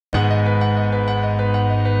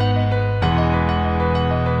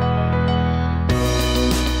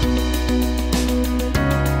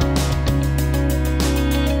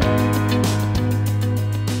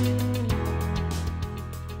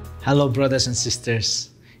Hello, brothers and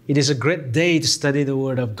sisters. It is a great day to study the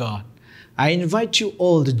Word of God. I invite you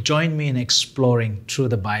all to join me in exploring through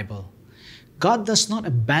the Bible. God does not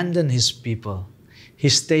abandon His people. He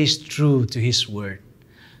stays true to His Word.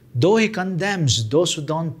 Though He condemns those who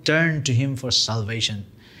don't turn to Him for salvation,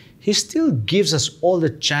 He still gives us all the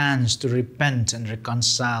chance to repent and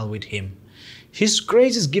reconcile with Him. His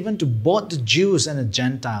grace is given to both the Jews and the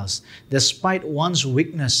Gentiles, despite one's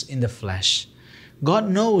weakness in the flesh.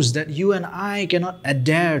 God knows that you and I cannot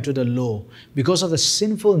adhere to the law because of the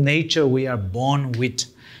sinful nature we are born with,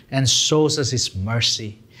 and shows us His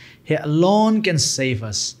mercy. He alone can save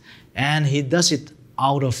us, and He does it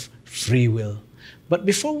out of free will. But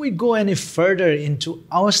before we go any further into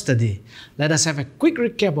our study, let us have a quick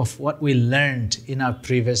recap of what we learned in our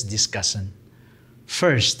previous discussion.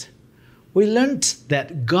 First, we learned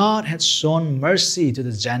that God had shown mercy to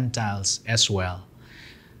the Gentiles as well.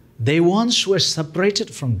 They once were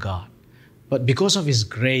separated from God, but because of His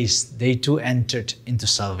grace, they too entered into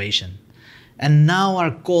salvation, and now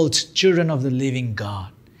are called children of the living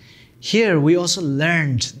God. Here we also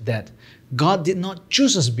learned that God did not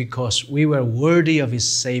choose us because we were worthy of His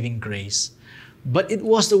saving grace, but it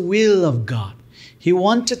was the will of God. He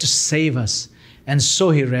wanted to save us, and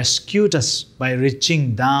so He rescued us by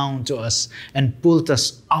reaching down to us and pulled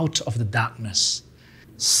us out of the darkness.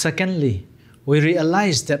 Secondly, we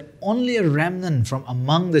realized that only a remnant from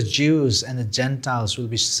among the Jews and the Gentiles will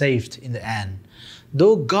be saved in the end.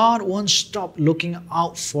 Though God won't stop looking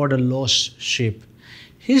out for the lost sheep,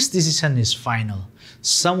 His decision is final.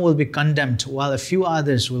 Some will be condemned, while a few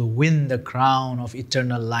others will win the crown of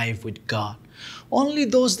eternal life with God. Only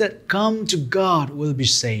those that come to God will be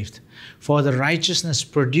saved, for the righteousness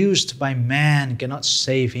produced by man cannot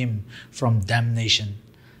save him from damnation.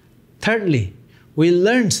 Thirdly, we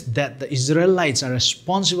learned that the Israelites are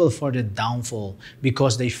responsible for their downfall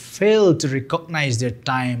because they failed to recognize their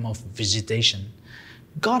time of visitation.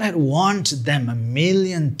 God had warned them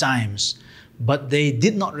 1,000,000 times, but they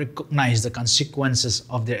did not recognize the consequences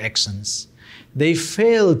of their actions. They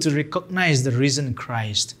failed to recognize the risen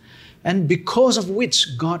Christ, and because of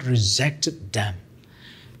which God rejected them.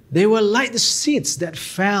 They were like the seeds that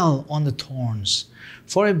fell on the thorns.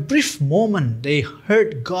 For a brief moment, they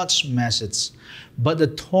heard God's message, but the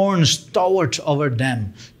thorns towered over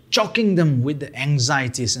them, choking them with the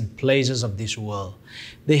anxieties and pleasures of this world.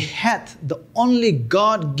 They had the only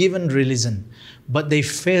God-given religion, but they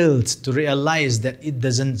failed to realize that it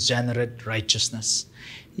doesn't generate righteousness.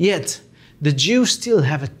 Yet, the Jews still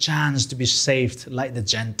have a chance to be saved like the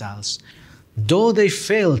Gentiles. Though they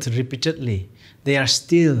failed repeatedly, they are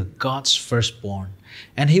still God's firstborn,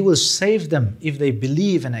 and He will save them if they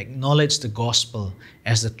believe and acknowledge the gospel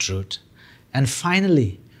as the truth. And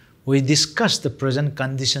finally, we discussed the present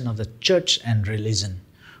condition of the church and religion.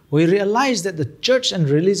 We realize that the church and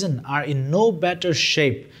religion are in no better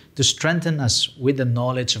shape to strengthen us with the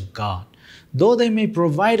knowledge of God. Though they may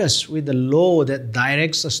provide us with the law that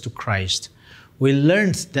directs us to Christ, we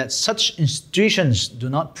learned that such institutions do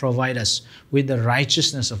not provide us with the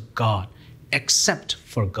righteousness of God, except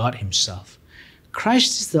for God Himself.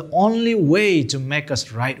 Christ is the only way to make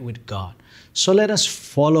us right with God. So let us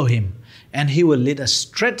follow Him, and He will lead us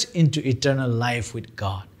straight into eternal life with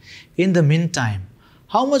God. In the meantime,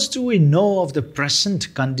 how much do we know of the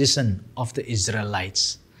present condition of the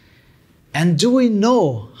Israelites? And do we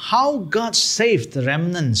know how God saved the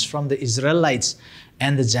remnants from the Israelites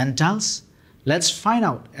and the Gentiles? Let's find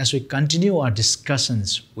out as we continue our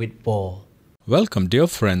discussions with Paul. Welcome, dear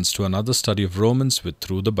friends, to another study of Romans with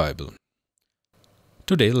Through the Bible.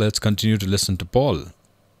 Today, let's continue to listen to Paul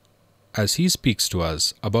as he speaks to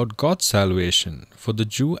us about God's salvation for the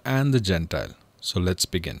Jew and the Gentile. So let's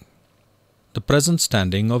begin. The present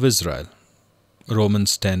standing of Israel.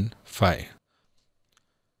 Romans 10:5.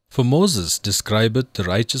 For Moses describeth the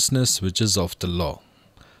righteousness which is of the law,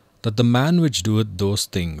 that the man which doeth those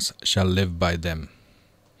things shall live by them.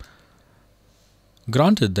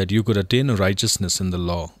 Granted that you could attain a righteousness in the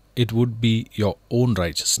law, it would be your own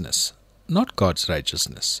righteousness, not God's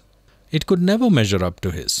righteousness. It could never measure up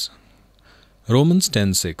to His. Romans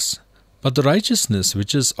 10:6. But the righteousness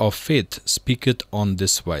which is of faith speaketh on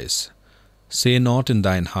this wise, Say not in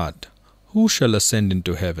thine heart, Who shall ascend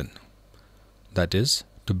into heaven? That is,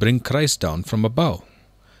 to bring Christ down from above.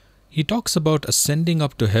 He talks about ascending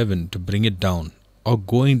up to heaven to bring it down, or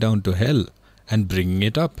going down to hell and bringing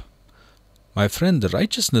it up. My friend, the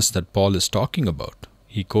righteousness that Paul is talking about,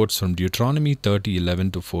 he quotes from Deuteronomy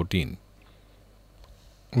 30:11-14,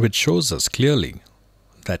 which shows us clearly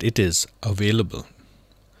that it is available.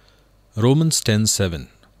 Romans 10:7,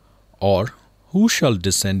 or who shall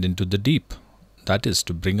descend into the deep? that is,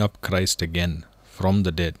 to bring up Christ again from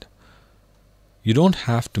the dead. You don't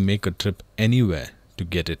have to make a trip anywhere to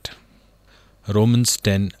get it. Romans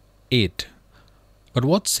 10:8. But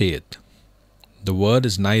what saith? The word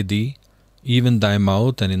is nigh thee, even thy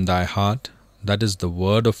mouth and in thy heart, that is the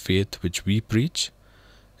word of faith which we preach.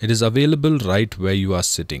 It is available right where you are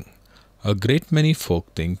sitting. A great many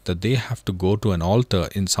folk think that they have to go to an altar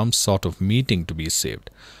in some sort of meeting to be saved,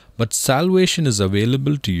 but salvation is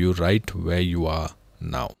available to you right where you are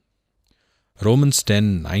now. Romans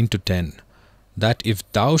 10:9-10. That if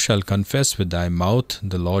thou shalt confess with thy mouth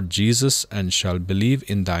the Lord Jesus, and shalt believe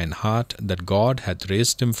in thine heart that God hath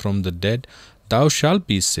raised him from the dead, thou shalt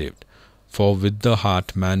be saved. For with the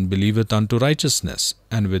heart man believeth unto righteousness,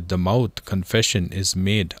 and with the mouth confession is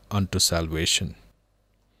made unto salvation.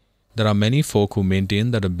 There are many folk who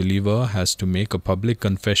maintain that a believer has to make a public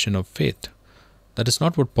confession of faith. That is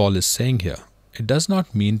not what Paul is saying here. It does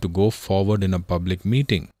not mean to go forward in a public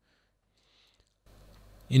meeting.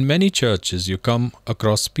 In many churches, you come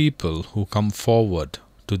across people who come forward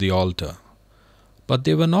to the altar, but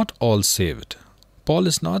they were not all saved. Paul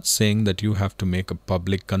is not saying that you have to make a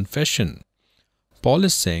public confession. Paul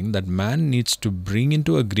is saying that man needs to bring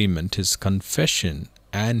into agreement his confession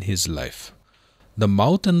and his life. The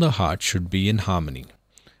mouth and the heart should be in harmony,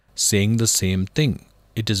 saying the same thing.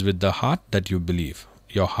 It is with the heart that you believe.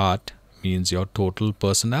 Your heart means your total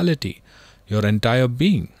personality, your entire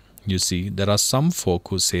being. You see, there are some folk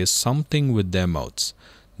who say something with their mouths.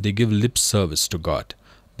 They give lip service to God,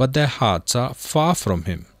 but their hearts are far from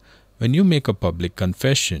Him. When you make a public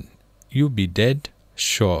confession, you be dead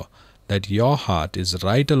sure that your heart is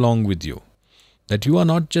right along with you, that you are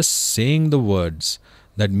not just saying the words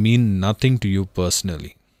that mean nothing to you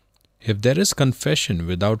personally. If there is confession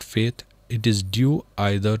without faith, it is due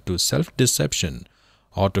either to self-deception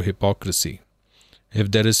or to hypocrisy.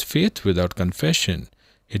 If there is faith without confession,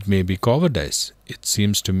 it may be cowardice. It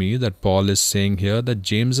seems to me that Paul is saying here that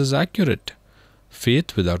James is accurate.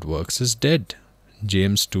 Faith without works is dead.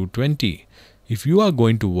 James 2:20. If you are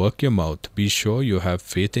going to work your mouth, be sure you have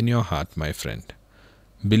faith in your heart, my friend.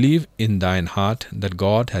 Believe in thine heart that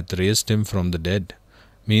God hath raised him from the dead,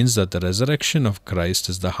 means that the resurrection of Christ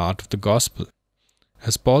is the heart of the gospel.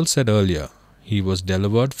 As Paul said earlier, he was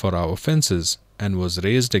delivered for our offenses and was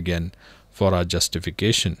raised again for our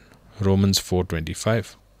justification. Romans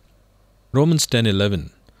 4:25. Romans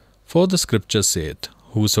 10:11. For the scripture saith,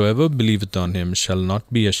 whosoever believeth on him shall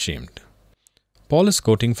not be ashamed. Paul is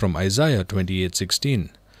quoting from Isaiah 28:16.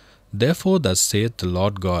 Therefore thus saith the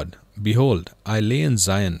Lord God, behold, I lay in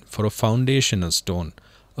Zion for a foundation a stone,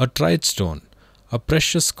 a tried stone, a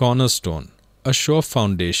precious cornerstone, a sure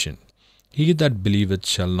foundation. He that believeth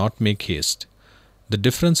shall not make haste. The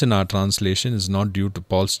difference in our translation is not due to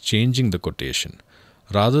Paul's changing the quotation.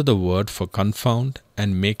 Rather, the word for confound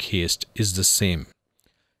and make haste is the same.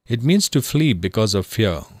 It means to flee because of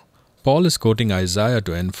fear. Paul is quoting Isaiah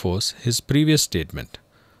to enforce his previous statement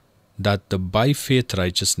that the by faith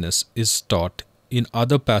righteousness is taught in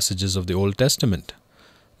other passages of the Old Testament.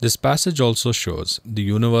 This passage also shows the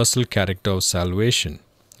universal character of salvation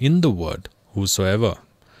in the word whosoever.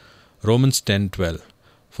 Romans 10:12.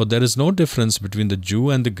 For there is no difference between the Jew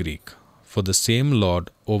and the Greek, for the same Lord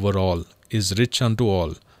over all is rich unto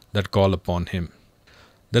all that call upon him.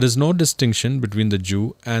 There is no distinction between the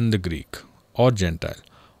Jew and the Greek or Gentile.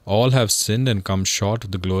 All have sinned and come short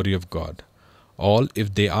of the glory of God. All,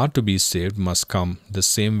 if they are to be saved, must come the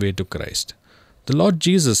same way to Christ. The Lord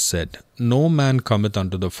Jesus said, no man cometh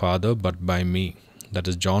unto the Father but by me. That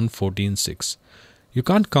is John 14:6. You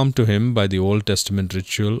can't come to him by the Old Testament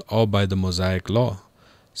ritual or by the Mosaic law.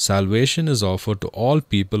 Salvation is offered to all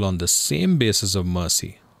people on the same basis of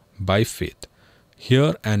mercy, by faith.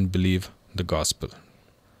 Hear and believe the gospel.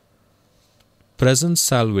 Present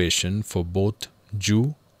salvation for both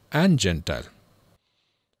Jew and Gentile.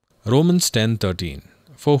 Romans 10:13.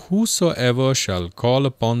 For whosoever shall call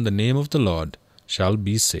upon the name of the Lord shall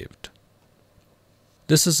be saved.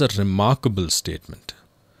 This is a remarkable statement,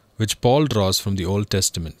 which Paul draws from the Old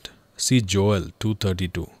Testament. See Joel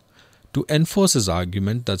 2:32. To enforce his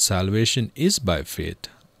argument that salvation is by faith,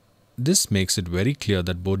 this makes it very clear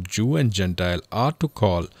that both Jew and Gentile are to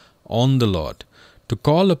call on the Lord. To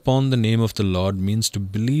call upon the name of the Lord means to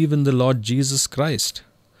believe in the Lord Jesus Christ.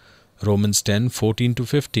 Romans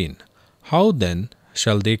 10:14-15. How then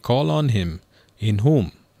shall they call on him in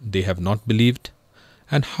whom they have not believed?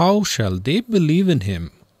 And how shall they believe in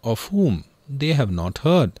him of whom they have not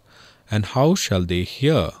heard? And how shall they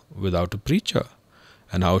hear without a preacher?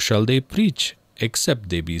 And how shall they preach except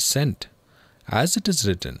they be sent? As it is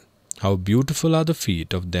written, How beautiful are the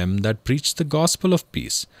feet of them that preach the gospel of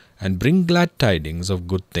peace and bring glad tidings of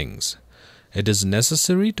good things. It is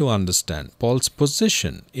necessary to understand Paul's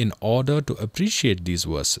position in order to appreciate these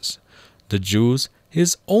verses. The Jews,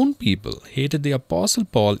 his own people, hated the Apostle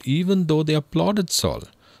Paul even though they applauded Saul,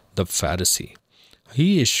 the Pharisee.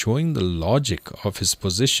 He is showing the logic of his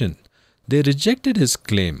position. They rejected his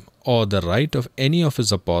claim or the right of any of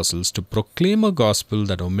his apostles to proclaim a gospel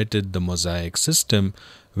that omitted the Mosaic system,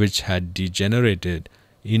 which had degenerated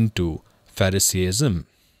into Pharisaism.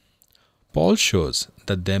 Paul shows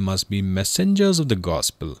that there must be messengers of the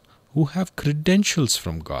gospel who have credentials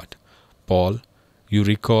from God. Paul, you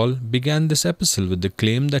recall, began this epistle with the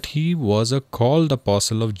claim that he was a called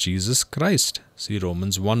apostle of Jesus Christ. See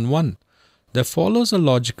Romans 1:1. There follows a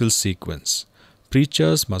logical sequence.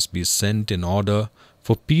 Preachers must be sent in order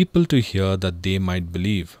for people to hear that they might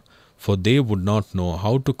believe, for they would not know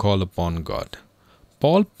how to call upon God.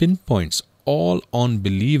 Paul pinpoints all on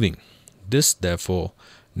believing. This, therefore,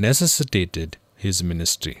 necessitated his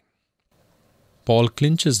ministry. Paul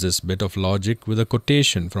clinches this bit of logic with a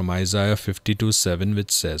quotation from Isaiah 52:7, which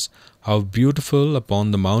says, "How beautiful upon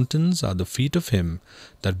the mountains are the feet of him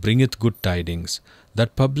that bringeth good tidings,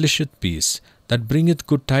 that publisheth peace, that bringeth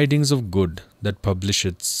good tidings of good, that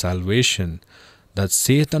publisheth salvation, that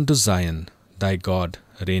saith unto Zion, Thy God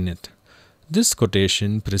reigneth." This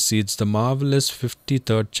quotation precedes the marvelous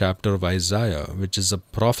 53rd chapter of Isaiah, which is a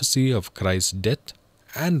prophecy of Christ's death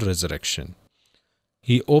and resurrection.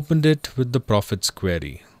 He opened it with the prophet's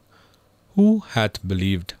query, "Who hath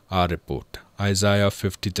believed our report?" Isaiah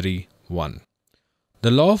 53:1.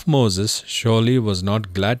 The law of Moses surely was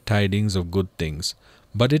not glad tidings of good things,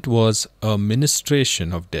 but it was a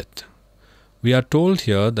ministration of death. We are told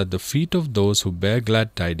here that the feet of those who bear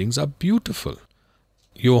glad tidings are beautiful.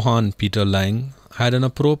 Johann Peter Lang had an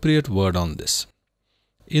appropriate word on this.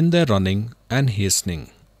 In their running and hastening,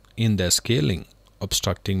 in their scaling,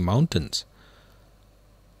 obstructing mountains,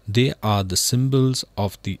 they are the symbols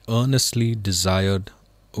of the earnestly desired,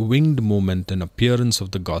 winged movement and appearance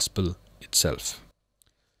of the gospel itself.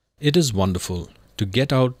 It is wonderful to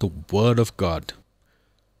get out the Word of God.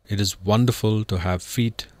 It is wonderful to have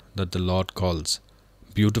feet that the Lord calls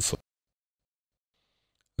beautiful.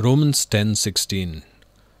 Romans 10:16.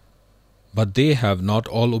 But they have not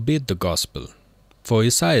all obeyed the gospel. For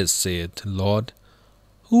Isaiah saith, Lord,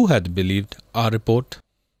 who hath believed our report?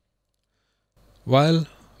 While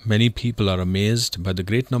many people are amazed by the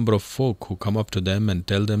great number of folk who come up to them and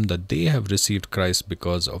tell them that they have received Christ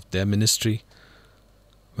because of their ministry,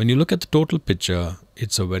 when you look at the total picture,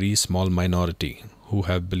 it's a very small minority who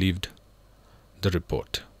have believed the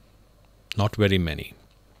report. Not very many.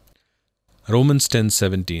 Romans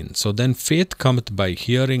 10:17. So then faith cometh by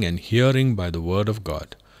hearing, and hearing by the word of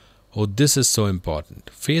God. Oh, this is so important.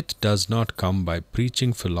 Faith does not come by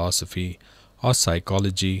preaching philosophy or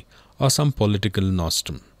psychology or some political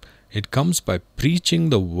nostrum. It comes by preaching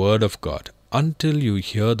the word of God. Until you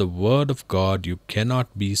hear the word of God, you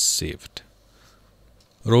cannot be saved.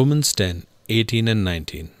 Romans 10:18 and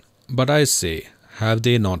 19. But I say, have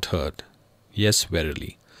they not heard? Yes,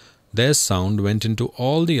 verily. Their sound went into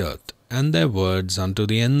all the earth, and their words unto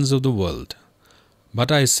the ends of the world. But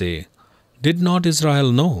I say, did not Israel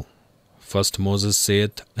know? First Moses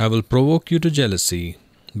saith, I will provoke you to jealousy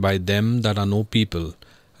by them that are no people,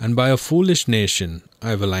 and by a foolish nation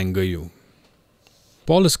I will anger you.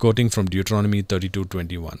 Paul is quoting from Deuteronomy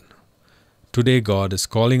 32:21. Today God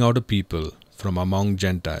is calling out a people from among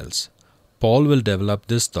Gentiles. Paul will develop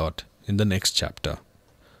this thought in the next chapter.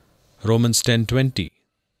 Romans 10:20.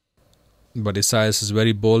 But Esaias is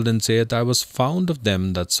very bold and saith, I was found of them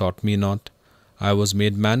that sought me not. I was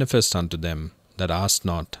made manifest unto them that asked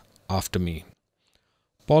not after me.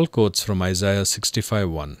 Paul quotes from Isaiah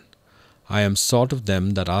 65:1. I am sought of them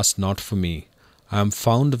that asked not for me. I am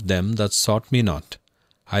found of them that sought me not.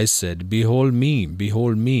 I said, behold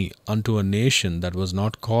me, unto a nation that was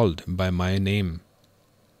not called by my name.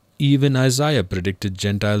 Even Isaiah predicted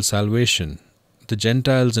Gentile salvation. The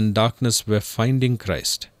Gentiles in darkness were finding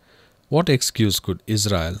Christ. What excuse could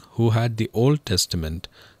Israel, who had the Old Testament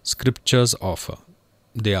scriptures, offer?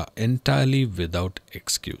 They are entirely without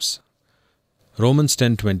excuse. Romans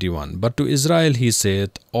 10:21. But to Israel he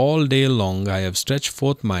saith, all day long I have stretched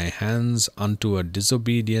forth my hands unto a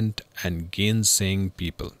disobedient and gainsaying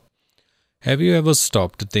people. Have you ever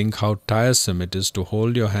stopped to think how tiresome it is to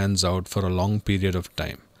hold your hands out for a long period of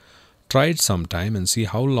time? Try it sometime and see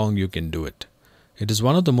how long you can do it. It is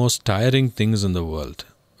one of the most tiring things in the world.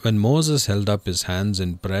 When Moses held up his hands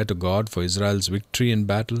in prayer to God for Israel's victory in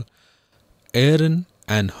battle, Aaron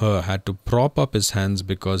and Hur had to prop up his hands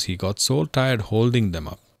because he got so tired holding them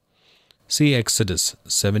up. See Exodus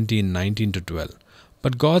 17:19-12.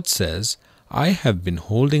 But God says, I have been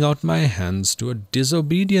holding out my hands to a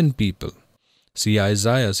disobedient people. See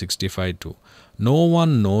Isaiah 65:2. No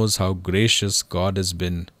one knows how gracious God has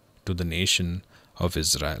been to the nation of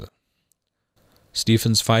Israel.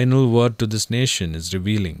 Stephen's final word to this nation is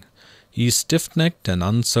revealing. Ye stiff-necked and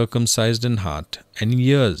uncircumcised in heart and in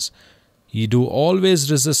ears, ye do always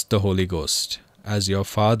resist the Holy Ghost. As your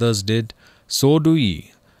fathers did, so do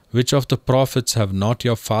ye. Which of the prophets have not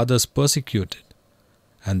your fathers persecuted?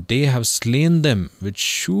 And they have slain them which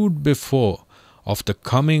shewed before of the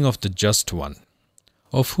coming of the Just One,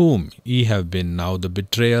 of whom ye have been now the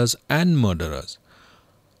betrayers and murderers,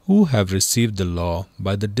 who have received the law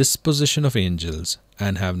by the disposition of angels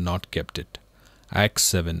and have not kept it. Acts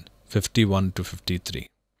 7:51-53.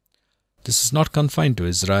 This is not confined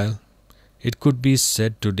to Israel. It could be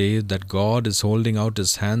said today that God is holding out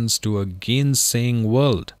His hands to a gainsaying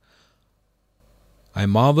world. I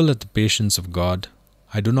marvel at the patience of God.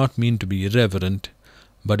 I do not mean to be irreverent,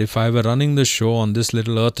 but if I were running the show on this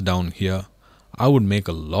little earth down here, I would make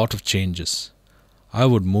a lot of changes. I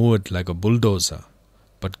would move it like a bulldozer.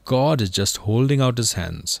 But God is just holding out His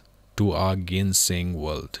hands to our gainsaying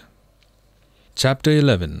world. Chapter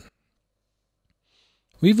 11.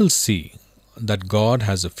 We will see that God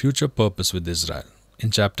has a future purpose with Israel.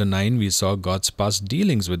 In chapter 9, we saw God's past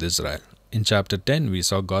dealings with Israel. In chapter 10, we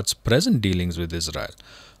saw God's present dealings with Israel.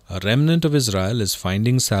 A remnant of Israel is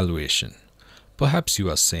finding salvation. Perhaps you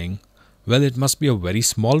are saying, well, it must be a very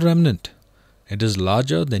small remnant. It is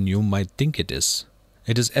larger than you might think it is.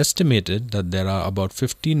 It is estimated that there are about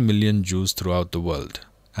 15 million Jews throughout the world,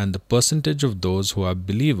 and the percentage of those who are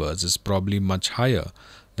believers is probably much higher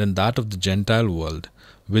than that of the Gentile world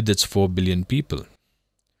with its 4 billion people.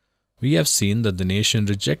 We have seen that the nation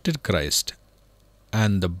rejected Christ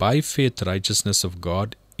and the by faith righteousness of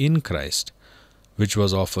God in Christ, which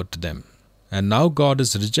was offered to them. And now God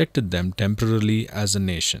has rejected them temporarily as a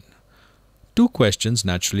nation. Two questions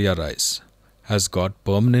naturally arise. Has God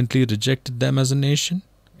permanently rejected them as a nation?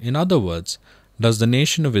 In other words, does the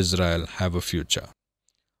nation of Israel have a future?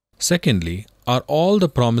 Secondly, are all the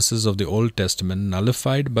promises of the Old Testament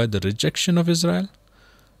nullified by the rejection of Israel?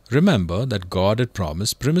 Remember that God had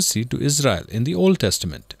promised primacy to Israel in the Old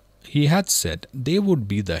Testament. He had said they would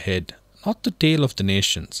be the head, not the tail of the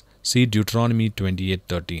nations. See Deuteronomy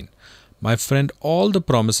 28:13. My friend, all the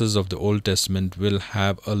promises of the Old Testament will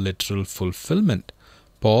have a literal fulfillment.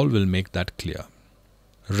 Paul will make that clear.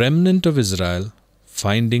 Remnant of Israel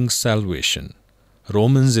finding salvation.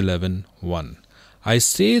 Romans 11:1. I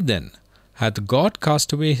say then, hath God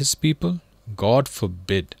cast away His people? God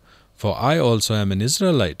forbid. For I also am an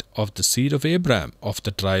Israelite of the seed of Abraham, of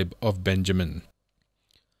the tribe of Benjamin.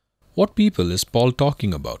 What people is Paul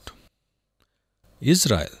talking about?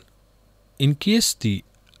 Israel. In case the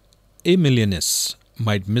amillennialists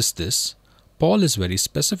might miss this, Paul is very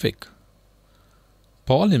specific.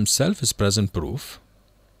 Paul himself is present proof.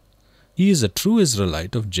 He is a true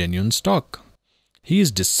Israelite of genuine stock. He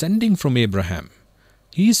is descending from Abraham.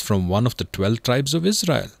 He is from one of the 12 tribes of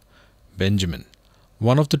Israel, Benjamin,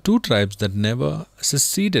 one of the 2 tribes that never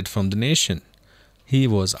seceded from the nation. He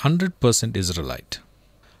was 100% Israelite.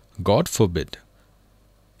 God forbid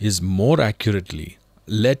is more accurately,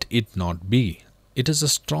 let it not be. It is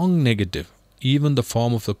a strong negative. Even the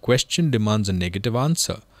form of the question demands a negative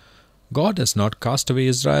answer. God has not cast away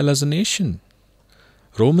Israel as a nation.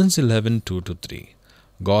 Romans 11:2-3.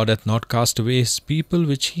 God hath not cast away His people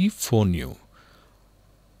which He foreknew.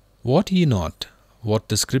 Wot ye not what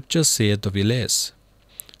the Scripture saith of Elias?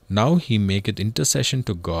 Now he maketh intercession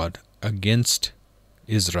to God against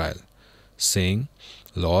Israel, saying,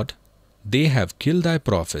 Lord, they have killed thy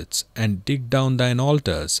prophets and digged down thine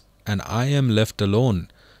altars, and I am left alone,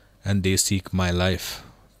 and they seek my life.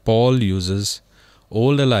 Paul uses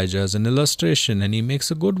old Elijah as an illustration, and he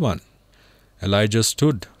makes a good one. Elijah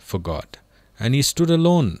stood for God, and he stood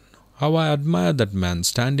alone. How I admire that man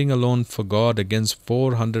standing alone for God against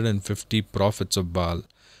 450 prophets of Baal.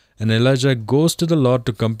 And Elijah goes to the Lord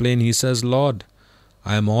to complain. He says, Lord,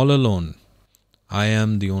 I am all alone. I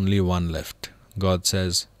am the only one left. God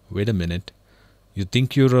says, wait a minute. You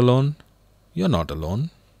think you're alone? You're not alone.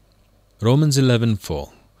 Romans 11:4.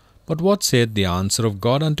 But what saith the answer of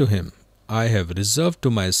God unto him? I have reserved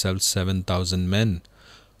to myself 7,000 men,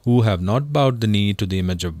 who have not bowed the knee to the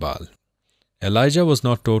image of Baal. Elijah was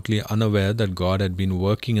not totally unaware that God had been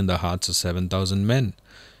working in the hearts of 7,000 men.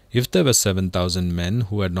 If there were 7,000 men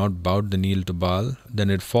who had not bowed the knee to Baal, then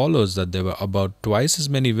it follows that there were about twice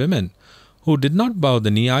as many women who did not bow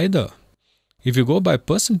the knee either. If you go by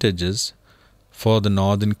percentages, For the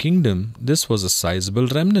northern kingdom, this was a sizable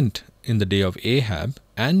remnant in the day of Ahab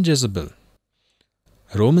and Jezebel.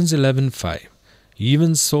 Romans 11:5.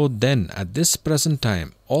 Even so then, at this present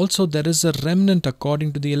time, also there is a remnant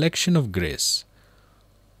according to the election of grace.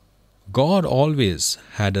 God always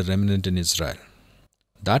had a remnant in Israel.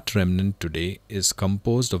 That remnant today is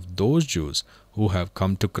composed of those Jews who have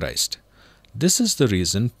come to Christ. This is the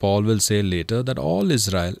reason Paul will say later that all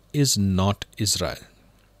Israel is not Israel.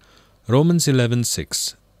 Romans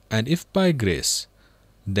 11:6. And if by grace,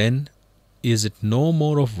 then is it no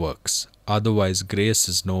more of works, otherwise grace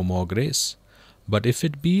is no more grace. But if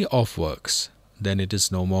it be of works, then it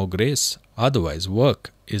is no more grace, otherwise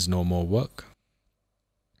work is no more work.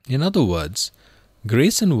 In other words,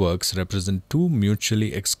 grace and works represent two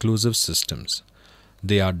mutually exclusive systems.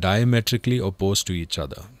 They are diametrically opposed to each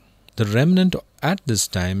other. The remnant at this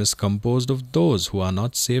time is composed of those who are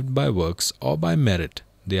not saved by works or by merit.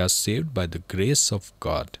 They are saved by the grace of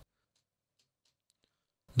God.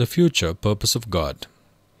 The future purpose of God.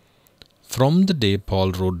 From the day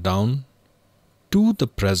Paul wrote down to the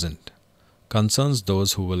present concerns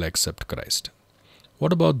those who will accept Christ.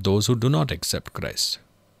 What about those who do not accept Christ?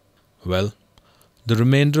 Well, the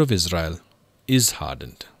remainder of Israel is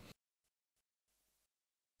hardened.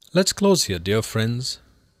 Let's close here, dear friends,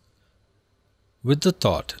 with the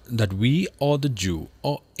thought that we or the Jew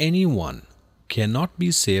or anyone cannot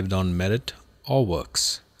be saved on merit or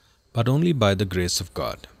works, but only by the grace of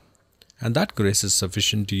God. And that grace is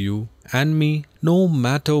sufficient to you and me, no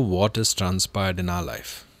matter what has transpired in our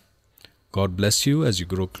life. God bless you as you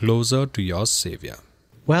grow closer to your Savior.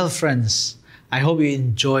 Well, friends, I hope you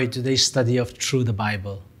enjoyed today's study of Through the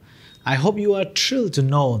Bible. I hope you are thrilled to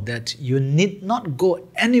know that you need not go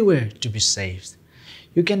anywhere to be saved.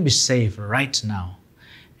 You can be saved right now.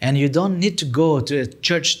 And you don't need to go to a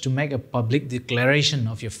church to make a public declaration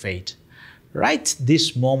of your faith. Right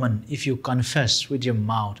this moment, if you confess with your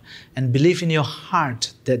mouth and believe in your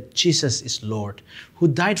heart that Jesus is Lord, who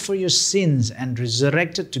died for your sins and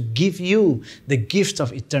resurrected to give you the gift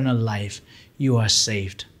of eternal life, you are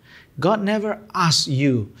saved. God never asks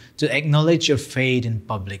you to acknowledge your faith in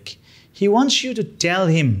public. He wants you to tell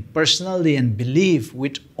Him personally and believe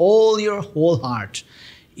with all your whole heart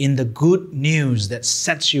in the good news that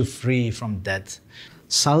sets you free from death.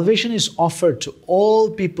 Salvation is offered to all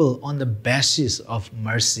people on the basis of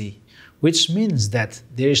mercy, which means that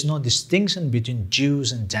there is no distinction between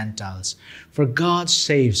Jews and Gentiles, for God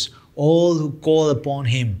saves all who call upon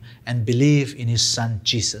Him and believe in His Son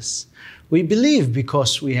Jesus. We believe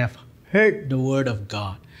because we have heard the Word of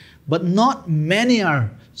God, but not many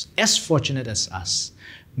are as fortunate as us.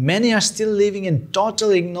 Many are still living in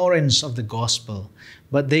total ignorance of the gospel,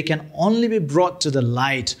 but they can only be brought to the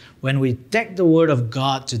light when we take the Word of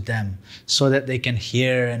God to them so that they can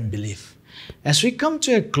hear and believe. As we come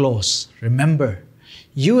to a close, remember,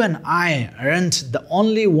 you and I aren't the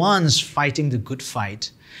only ones fighting the good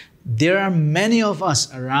fight. There are many of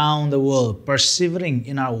us around the world persevering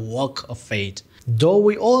in our walk of faith. Though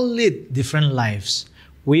we all lead different lives,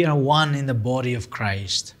 we are one in the body of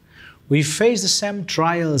Christ. We face the same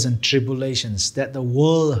trials and tribulations that the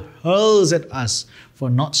world hurls at us for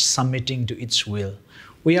not submitting to its will.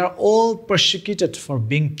 We are all persecuted for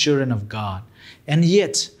being children of God, and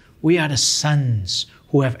yet we are the sons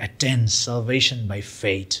who have attained salvation by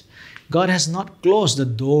faith. God has not closed the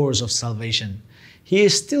doors of salvation. He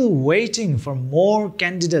is still waiting for more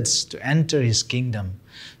candidates to enter His kingdom.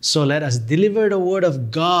 So let us deliver the Word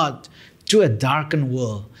of God to a darkened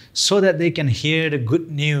world so that they can hear the good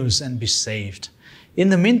news and be saved. In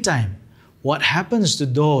the meantime, what happens to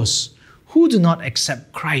those who do not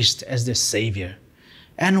accept Christ as their Savior?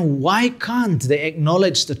 And why can't they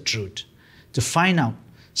acknowledge the truth? To find out,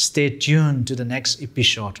 stay tuned to the next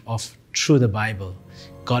episode of Through the Bible.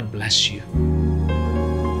 God bless you.